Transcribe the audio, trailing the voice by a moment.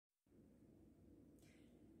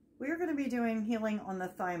We are going to be doing healing on the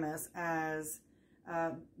thymus as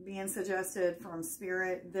being suggested from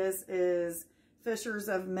Spirit. This is Fishers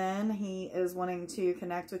of Men. He is wanting to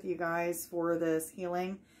connect with you guys for this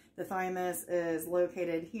healing. The thymus is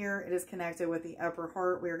located here. It is connected with the upper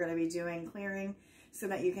heart. We are going to be doing clearing so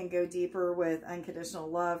that you can go deeper with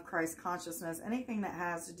unconditional love, Christ consciousness, anything that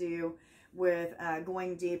has to do with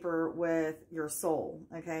going deeper with your soul.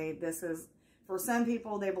 Okay, this is, for some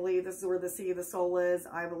people, they believe this is where the seat of the soul is.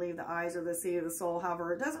 I believe the eyes are the seat of the soul.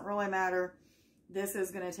 However, it doesn't really matter. This is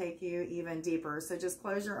going to take you even deeper. So just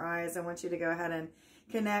close your eyes. I want you to go ahead and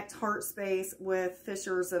connect heart space with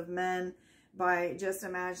Fishers of Men by just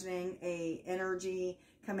imagining a energy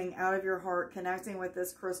coming out of your heart, connecting with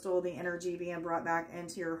this crystal, the energy being brought back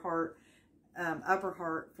into your heart, upper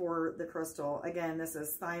heart for the crystal. Again, this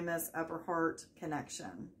is thymus, upper heart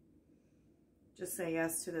connection. Just say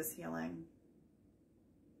yes to this healing.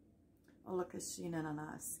 Oh,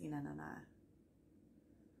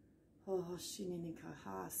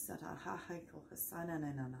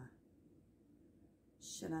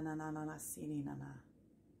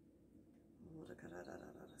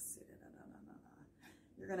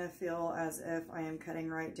 you're going to feel as if I am cutting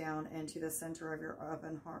right down into the center of your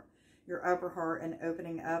upper heart and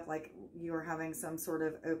opening up like you are having some sort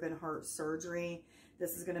of open heart surgery.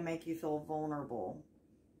 This is going to make you feel vulnerable.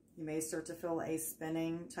 You may start to feel a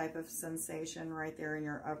spinning type of sensation right there in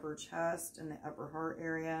your upper chest and the upper heart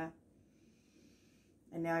area.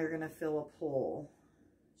 And now you're going to feel a pull.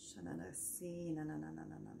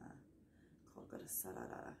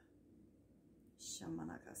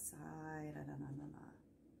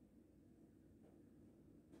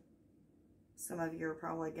 Some of you are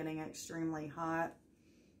probably getting extremely hot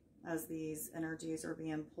as these energies are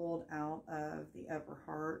being pulled out of the upper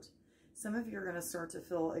heart. Some of you are going to start to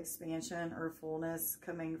feel expansion or fullness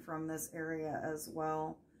coming from this area as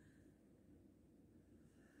well.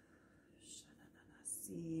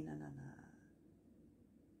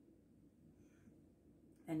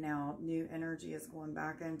 And now new energy is going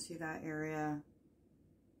back into that area.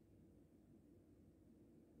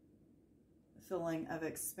 A feeling of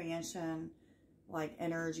expansion, like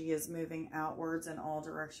energy is moving outwards in all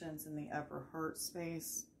directions in the upper heart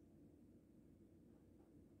space.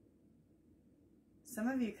 Some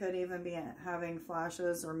of you could even be having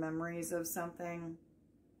flashes or memories of something.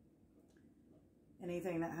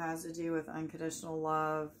 Anything that has to do with unconditional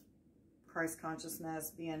love, Christ consciousness,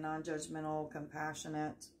 being non-judgmental,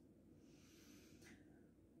 compassionate.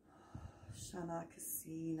 Shana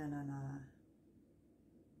kasi na na na.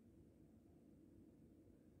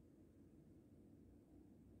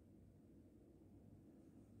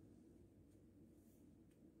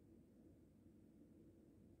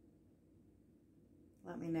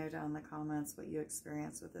 Let me know down in the comments what you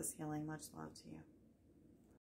experienced with this healing. Much love to you.